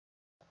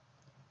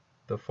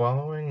The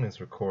following is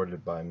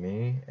recorded by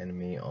me and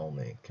me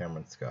only,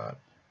 Cameron Scott.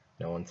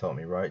 No one's helped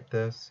me write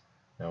this,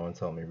 no one's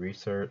helped me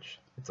research,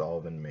 it's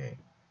all been me.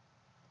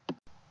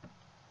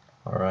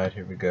 Alright,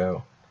 here we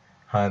go.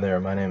 Hi there,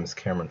 my name is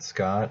Cameron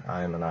Scott.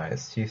 I am an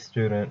IST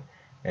student,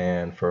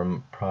 and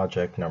for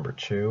project number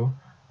 2,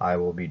 I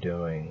will be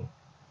doing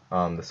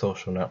the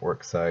social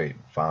network site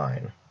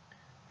Vine.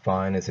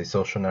 Vine is a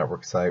social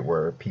network site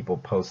where people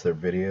post their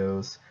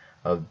videos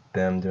of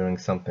them doing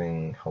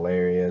something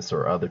hilarious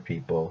or other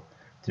people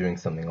doing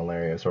something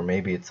hilarious, or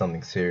maybe it's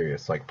something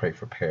serious like Pray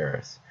for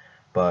Paris.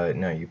 But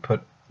no, you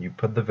put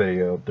the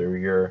video through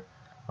your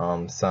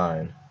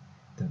sign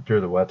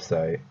through the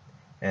website,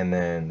 and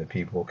then the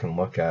people can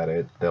look at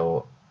it.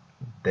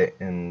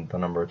 In the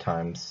number of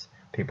times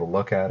people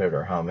look at it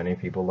or how many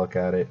people look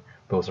at it,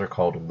 those are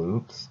called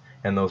loops,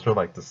 and those are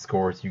like the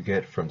scores you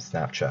get from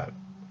Snapchat.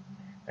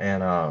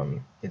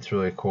 And it's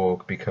really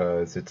cool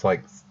because it's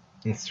like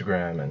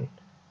Instagram and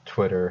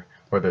Twitter,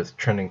 where there's a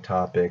trending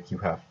topic. You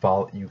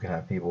can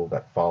have people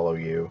that follow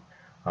you.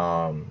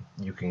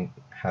 You can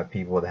have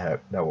people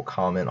that will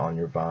comment on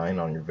your Vine,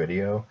 on your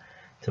video,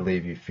 to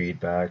leave you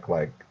feedback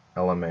like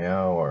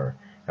LMAO, or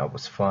that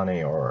was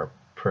funny, or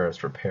prayers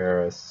for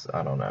Paris.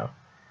 I don't know.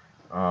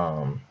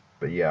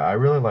 But yeah, I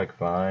really like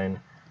Vine.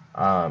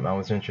 I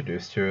was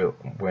introduced to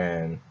it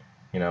when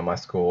my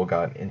school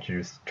got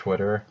introduced to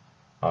Twitter.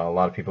 A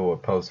lot of people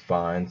would post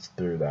vines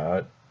through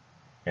that,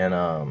 and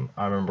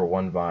I remember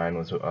one vine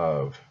was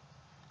of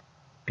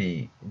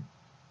B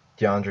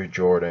DeAndre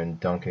Jordan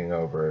dunking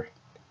over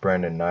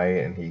Brandon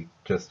Knight, and he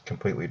just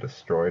completely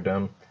destroyed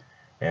him.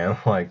 And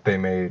like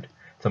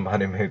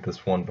somebody made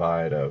this one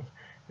vine of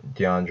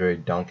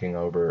DeAndre dunking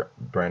over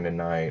Brandon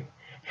Knight,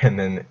 and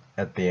then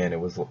at the end it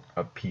was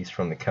a piece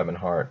from the Kevin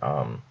Hart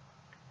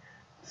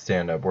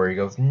stand up where he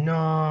goes,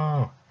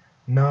 "No,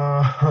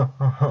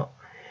 no."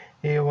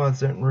 He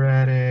wasn't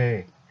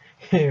ready.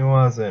 He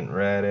wasn't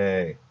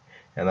ready.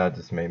 And that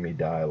just made me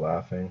die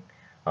laughing.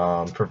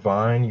 For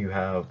Vine,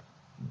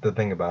 the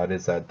thing about it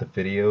is that the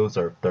videos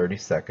are 30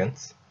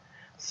 seconds.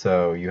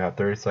 So you have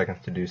 30 seconds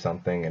to do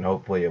something, and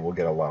hopefully it will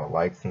get a lot of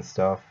likes and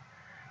stuff.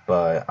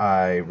 But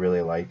I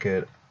really like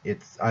it.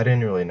 I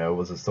didn't really know it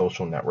was a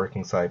social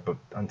networking site, but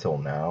until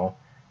now,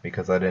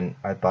 because I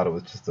thought it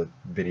was just a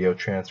video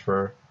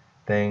transfer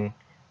thing.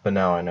 But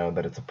now I know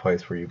that it's a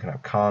place where you can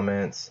have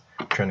comments,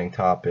 trending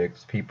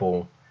topics.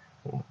 People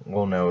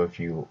will know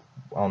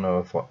I'll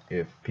know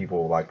if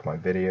people like my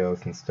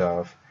videos and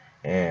stuff,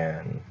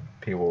 and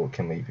people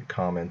can leave you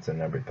comments and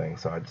everything.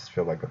 So I just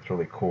feel like it's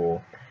really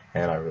cool,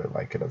 and I really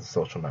like it as a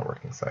social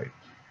networking site.